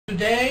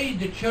today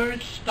the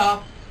church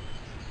stopped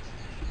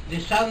the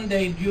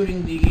Sunday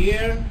during the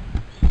year,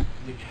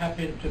 which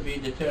happened to be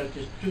the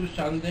 32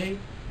 Sunday,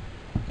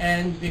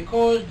 and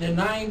because the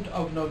 9th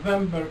of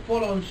November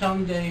fall on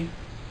Sunday,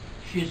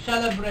 she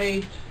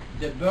celebrates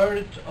the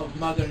birth of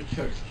Mother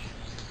Church.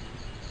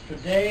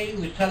 Today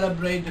we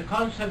celebrate the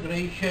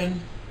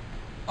consecration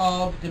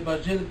of the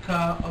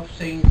Basilica of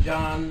St.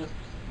 John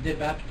the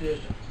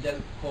Baptist,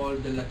 then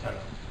called the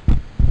Lateran.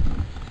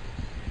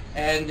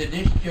 And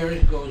this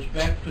church goes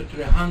back to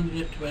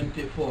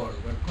 324,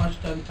 where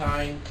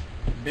Constantine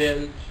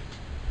built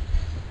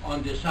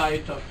on the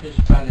site of his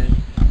palace.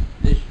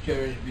 This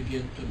church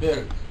began to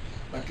build.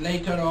 But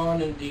later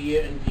on in the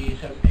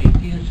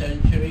 18th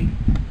century,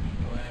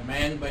 a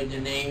man by the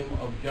name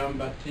of John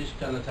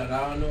Battista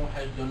Laterano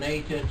has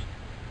donated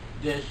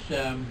this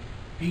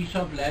piece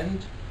of land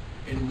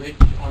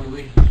on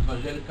which this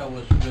basilica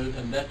was built,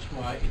 and that's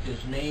why it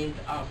is named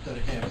after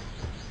him,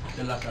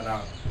 the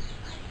Laterano.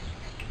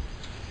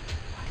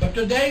 But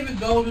today we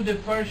go to the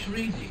first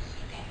reading,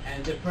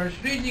 and the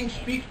first reading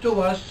speaks to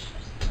us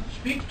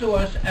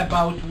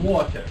about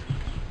water.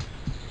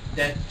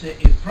 That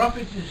in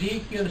Prophet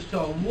Ezekiel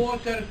saw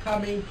water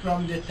coming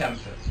from the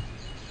temple,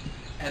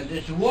 and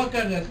this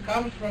water that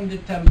comes from the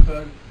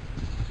temple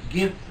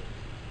gives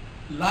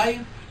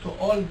life to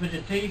all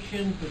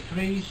vegetation, to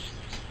trees,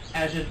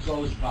 as it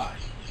goes by.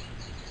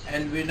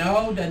 And we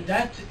know that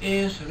that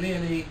is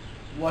really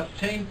what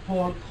St.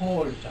 Paul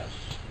calls us.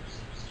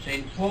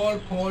 St.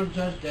 Paul calls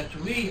us that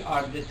we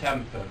are the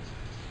temple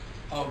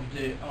of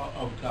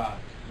God,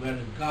 where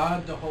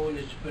God the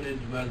Holy Spirit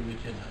dwells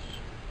within us.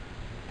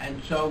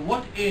 And so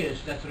what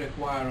is that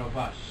require of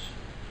us?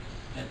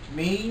 That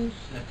means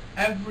that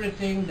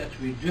everything that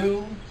we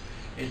do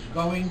is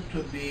going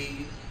to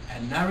be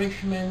a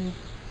nourishment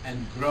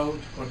and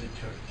growth for the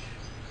church.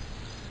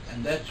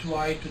 And that's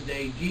why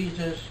today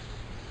Jesus,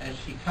 as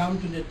he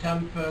come to the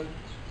temple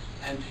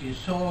and he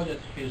saw that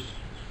his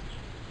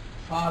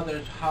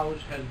Father's house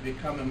has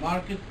become a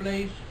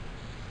marketplace,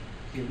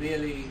 he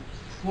really,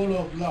 full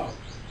of love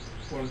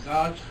for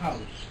God's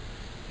house,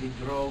 he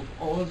drove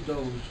all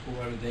those who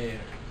were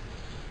there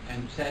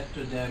and said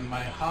to them,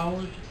 "My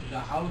house is a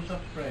house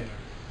of prayer,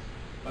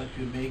 but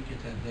you make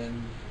it a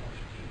den of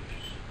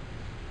thieves."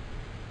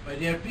 My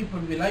dear people,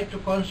 we like to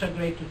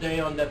consecrate today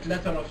on that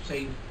letter of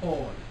St.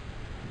 Paul.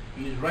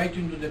 He is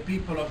writing to the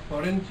people of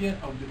Corinth,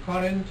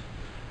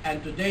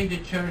 and today the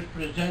church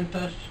presents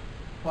us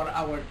for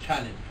our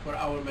challenge, for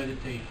our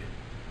meditation.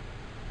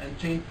 And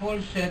St.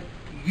 Paul said,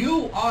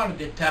 you are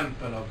the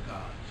temple of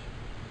God.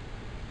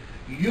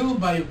 You,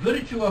 by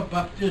virtue of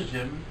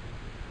baptism,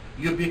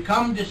 you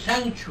become the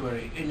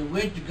sanctuary in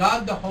which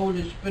God the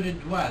Holy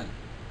Spirit dwells.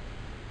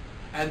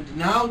 And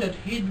now that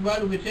he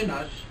dwells within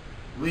us,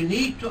 we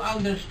need to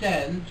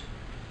understand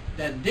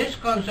that this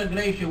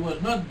consecration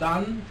was not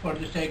done for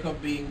the sake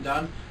of being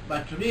done,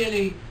 but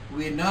really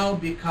we now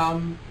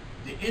become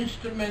the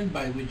instrument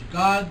by which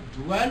God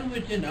dwells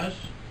within us,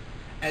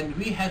 and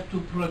we have to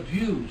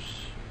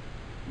produce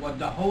what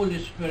the Holy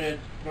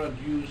Spirit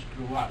produced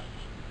through us,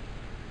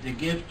 the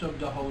gift of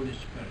the Holy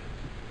Spirit.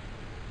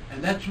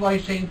 And that's why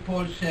St.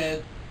 Paul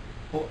said,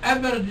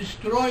 whoever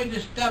destroys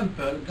this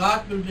temple,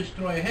 God will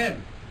destroy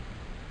him,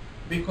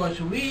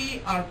 because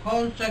we are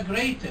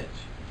consecrated.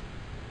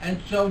 And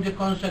so the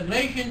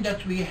consecration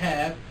that we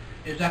have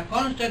is a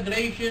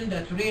consecration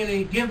that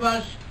really gives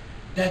us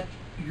that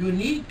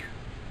unique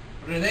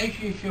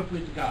relationship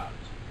with God.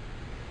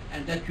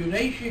 And that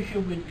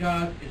relationship with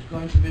God is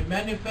going to be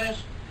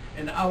manifest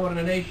in our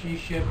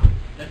relationship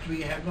that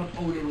we have not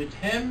only with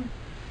him,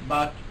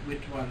 but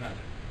with one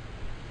another.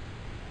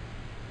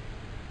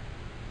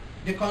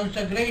 The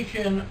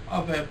consecration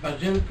of a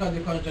basilica, the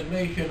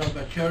consecration of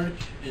a church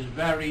is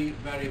very,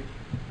 very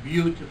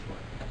beautiful.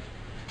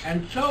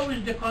 And so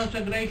is the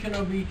consecration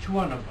of each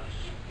one of us.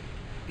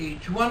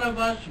 Each one of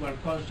us were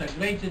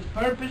consecrated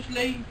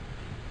purposely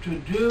to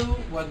do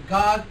what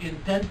God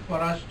intended for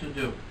us to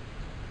do.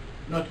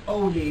 Not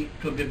only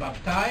to be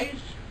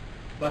baptized,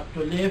 but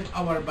to live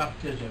our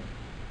baptism.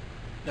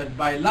 That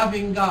by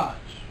loving God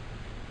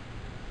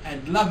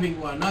and loving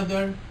one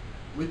another,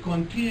 we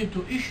continue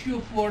to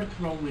issue forth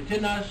from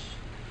within us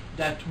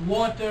that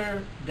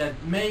water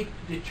that makes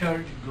the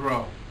church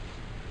grow.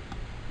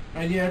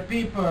 My dear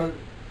people,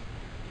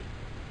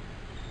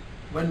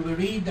 when we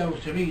read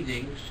those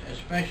readings,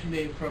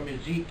 especially from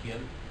Ezekiel,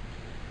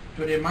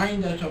 to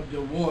remind us of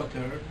the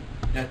water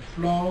that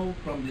flow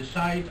from the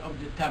side of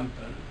the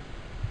temple,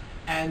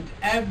 and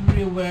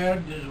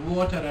everywhere this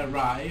water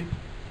arrives,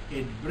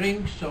 it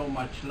brings so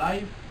much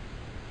life,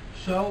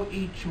 so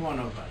each one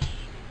of us.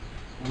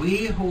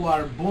 We who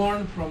are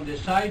born from the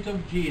side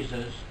of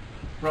Jesus,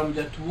 from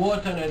that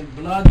water and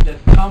blood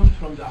that comes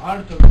from the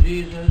heart of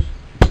Jesus,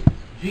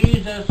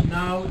 Jesus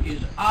now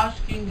is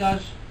asking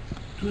us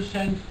to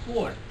send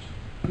forth,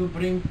 to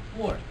bring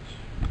forth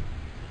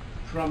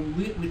from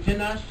within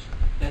us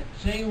that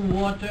same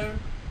water,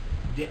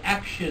 the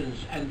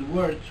actions and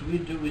words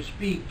we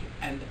speak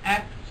and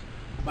act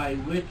by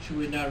which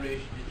we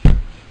nourish the church.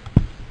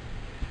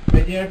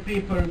 But dear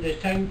people,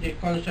 the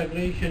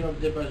consecration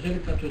of the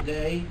Basilica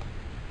today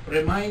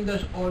remind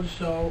us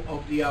also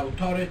of the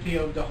authority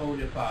of the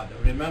Holy Father.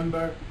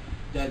 Remember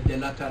that the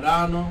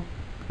Lateran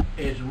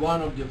is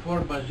one of the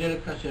 4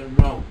 basilicas in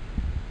Rome.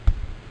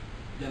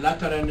 The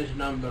Lateran is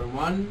number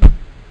 1,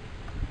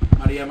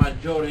 Maria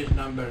Maggiore is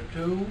number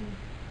 2,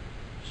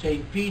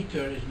 St.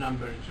 Peter is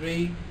number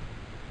 3,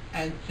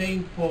 and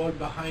St. Paul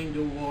behind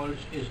the walls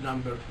is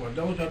number 4.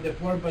 Those are the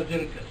 4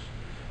 basilicas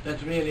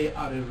that really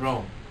are in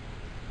Rome.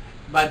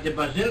 But the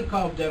Basilica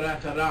of the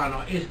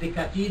Lateran is the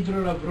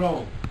Cathedral of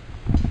Rome.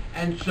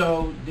 And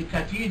so the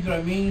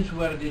cathedral means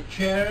where the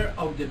chair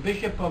of the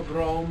Bishop of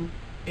Rome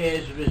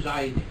is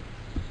residing.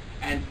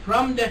 And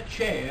from that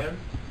chair,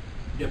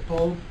 the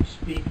Pope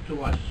speaks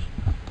to us.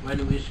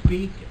 When we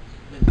speak,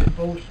 then the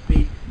Pope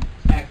speaks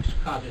ex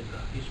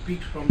cathedra. He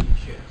speaks from the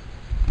chair.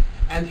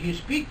 And he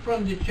speaks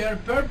from the chair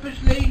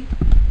purposely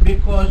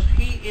because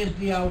he is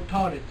the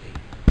authority.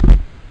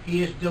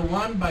 He is the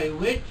one by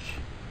which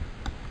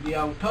the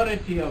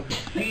authority of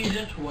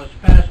Jesus was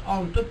passed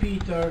on to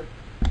Peter,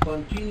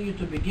 continue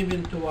to be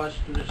given to us,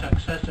 to the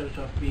successors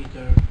of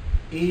Peter,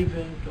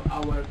 even to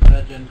our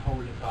present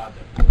Holy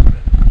Father, Pope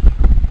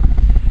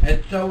Francis.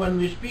 And so when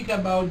we speak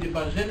about the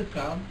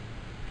Basilica,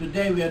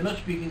 today we are not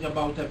speaking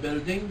about a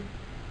building,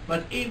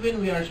 but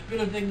even we are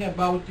speaking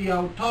about the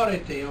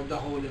authority of the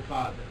Holy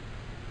Father.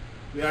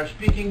 We are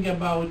speaking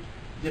about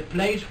the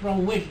place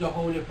from which the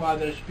Holy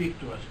Father speaks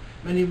to us.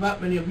 Many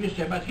of you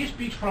say, but he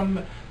speaks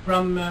from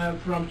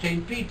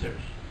St.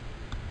 Peter's.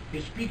 He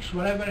speaks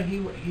wherever he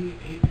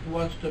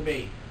wants to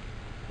be,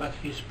 but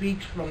he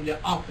speaks from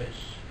the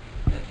office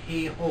that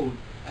he holds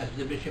as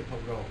the Bishop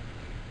of Rome.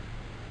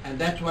 And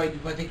that's why the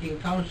Vatican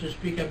Council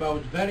speak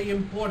about, very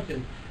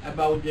important,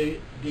 about the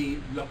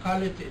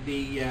locality,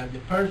 the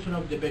person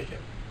of the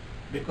bishop,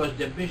 because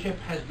the bishop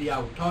has the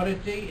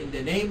authority in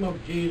the name of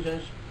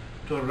Jesus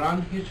to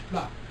run his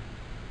flock,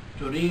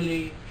 to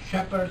really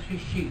shepherd his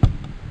sheep,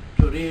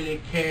 to really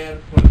care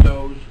for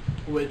those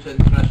who is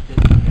entrusted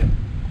to him.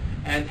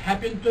 And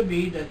happened to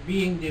be that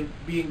being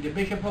the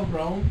Bishop of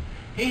Rome,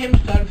 he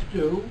himself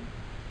too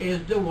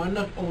is the one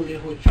not only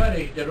who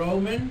cherished the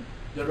Roman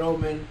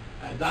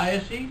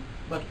diocese,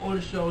 but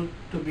also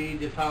to be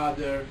the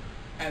father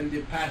and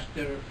the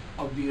pastor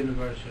of the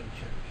Universal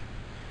Church.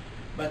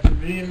 But it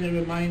really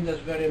reminds us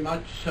very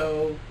much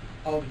so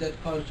of that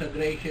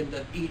consecration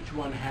that each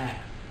one has.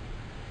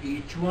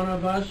 Each one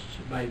of us,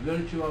 by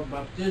virtue of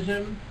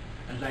baptism,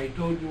 as I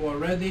told you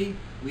already,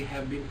 we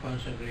have been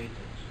consecrated.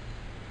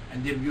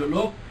 And if you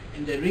look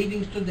in the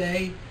readings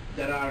today,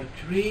 there are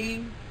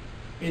 3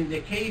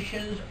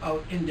 indications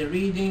in the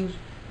readings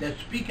that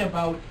speak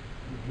about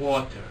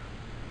water.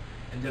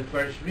 In the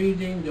first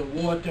reading, the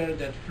water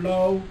that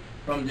flow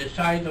from the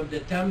side of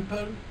the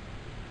temple,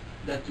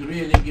 that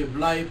really give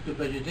life to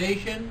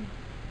vegetation.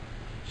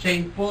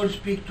 St. Paul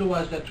speaks to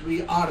us that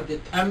we are the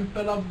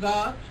temple of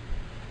God,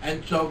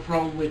 and so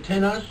from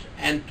within us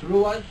and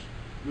through us,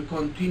 we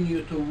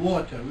continue to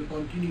water, we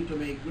continue to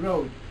make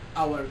growth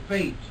our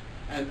faith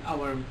and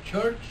our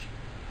church.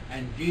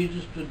 And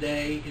Jesus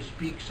today, he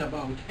speaks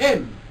about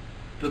him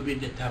to be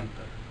the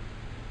temple.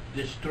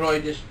 Destroy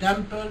this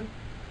temple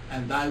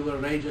and I will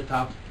raise it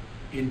up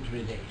in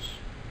 3 days.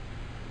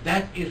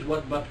 That is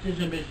what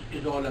baptism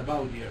is all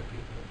about, dear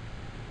people.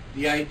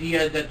 The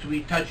idea that we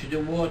touch the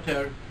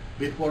water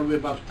before we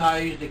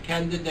baptize the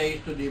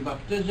candidates to the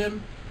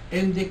baptism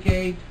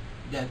indicate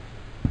that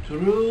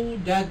through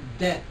that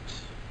death,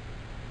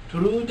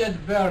 through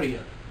that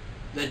burial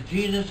that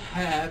Jesus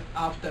had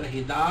after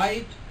he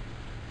died,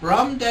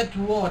 from that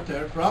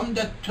water, from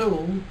that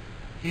tomb,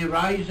 he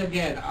rise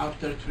again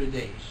after 3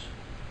 days.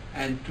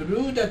 And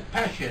through that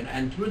passion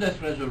and through that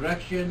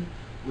resurrection,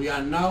 we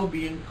are now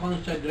being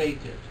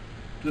consecrated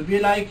to be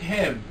like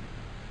him,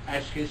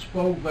 as he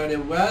spoke very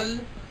well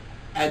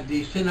at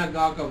the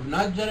synagogue of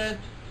Nazareth.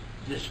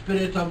 The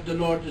Spirit of the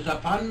Lord is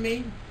upon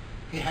me.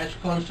 He has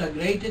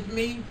consecrated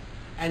me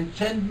and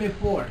sent me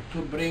forth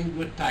to bring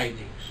good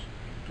tidings,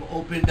 to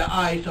open the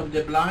eyes of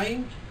the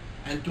blind,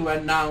 and to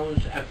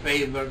announce a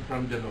favor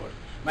from the Lord.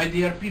 My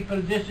dear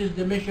people, this is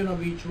the mission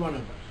of each one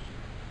of us.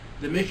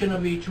 The mission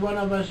of each one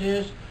of us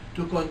is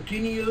to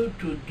continue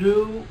to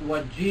do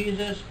what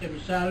Jesus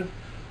himself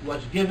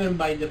was given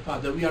by the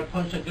Father. We are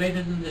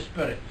consecrated in the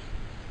Spirit.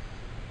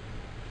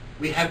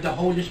 We have the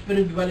Holy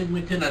Spirit dwelling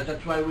within us.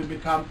 That's why we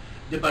become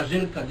the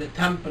Basilica, the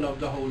temple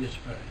of the Holy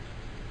Spirit.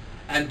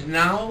 And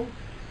now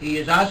he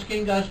is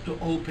asking us to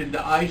open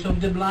the eyes of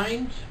the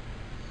blind,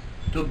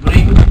 to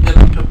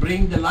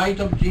bring the light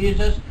of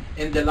Jesus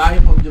in the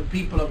life of the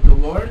people of the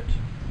world.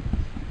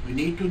 We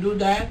need to do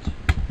that.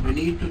 We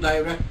need to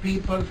direct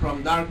people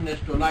from darkness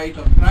to light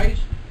of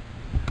Christ.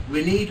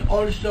 We need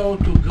also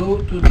to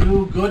go to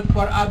do good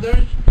for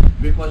others,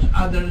 because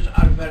others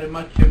are very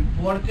much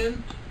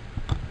important,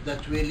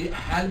 that we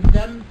help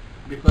them,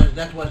 because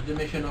that was the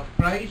mission of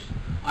Christ.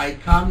 I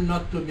come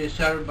not to be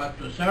served but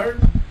to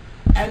serve,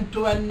 and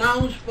to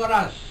announce for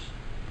us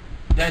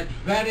that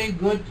very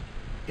good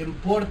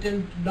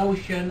important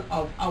notion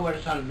of our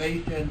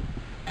salvation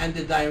and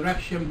the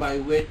direction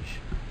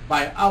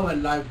by our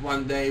life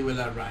one day will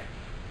arrive.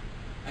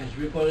 As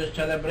we call this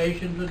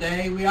celebration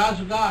today, we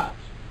ask God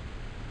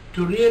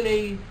to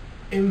really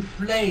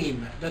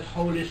inflame that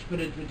Holy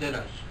Spirit within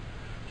us,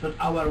 so that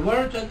our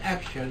words and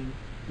action,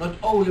 not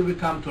only we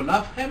come to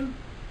love Him,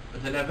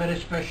 but in a very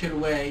special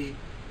way,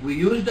 we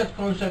use that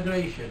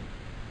consecration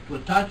to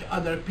touch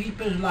other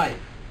people's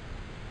life,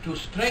 to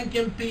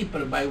strengthen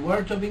people by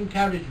words of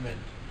encouragement,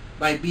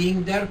 by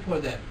being there for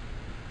them,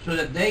 so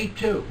that they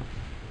too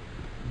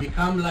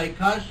become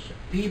like us,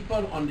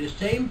 people on the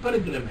same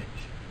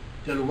pilgrimage,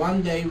 till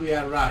one day we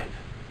arrive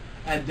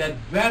at that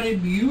very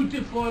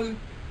beautiful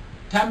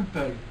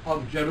temple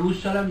of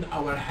Jerusalem,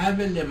 our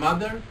Heavenly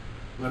Mother,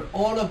 where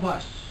all of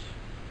us,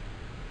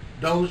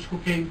 those who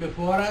came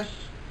before us,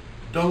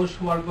 those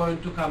who are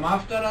going to come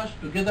after us,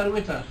 together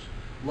with us,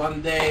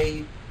 one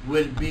day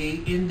will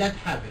be in that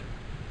heaven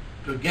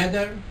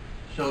together,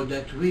 so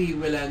that we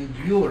will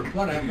endure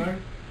forever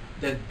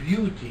that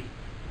beauty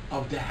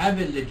of the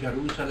heavenly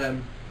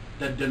Jerusalem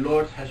that the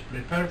Lord has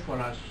prepared for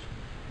us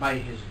by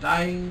His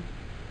dying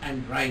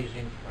and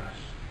rising for us.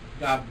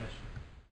 God bless you.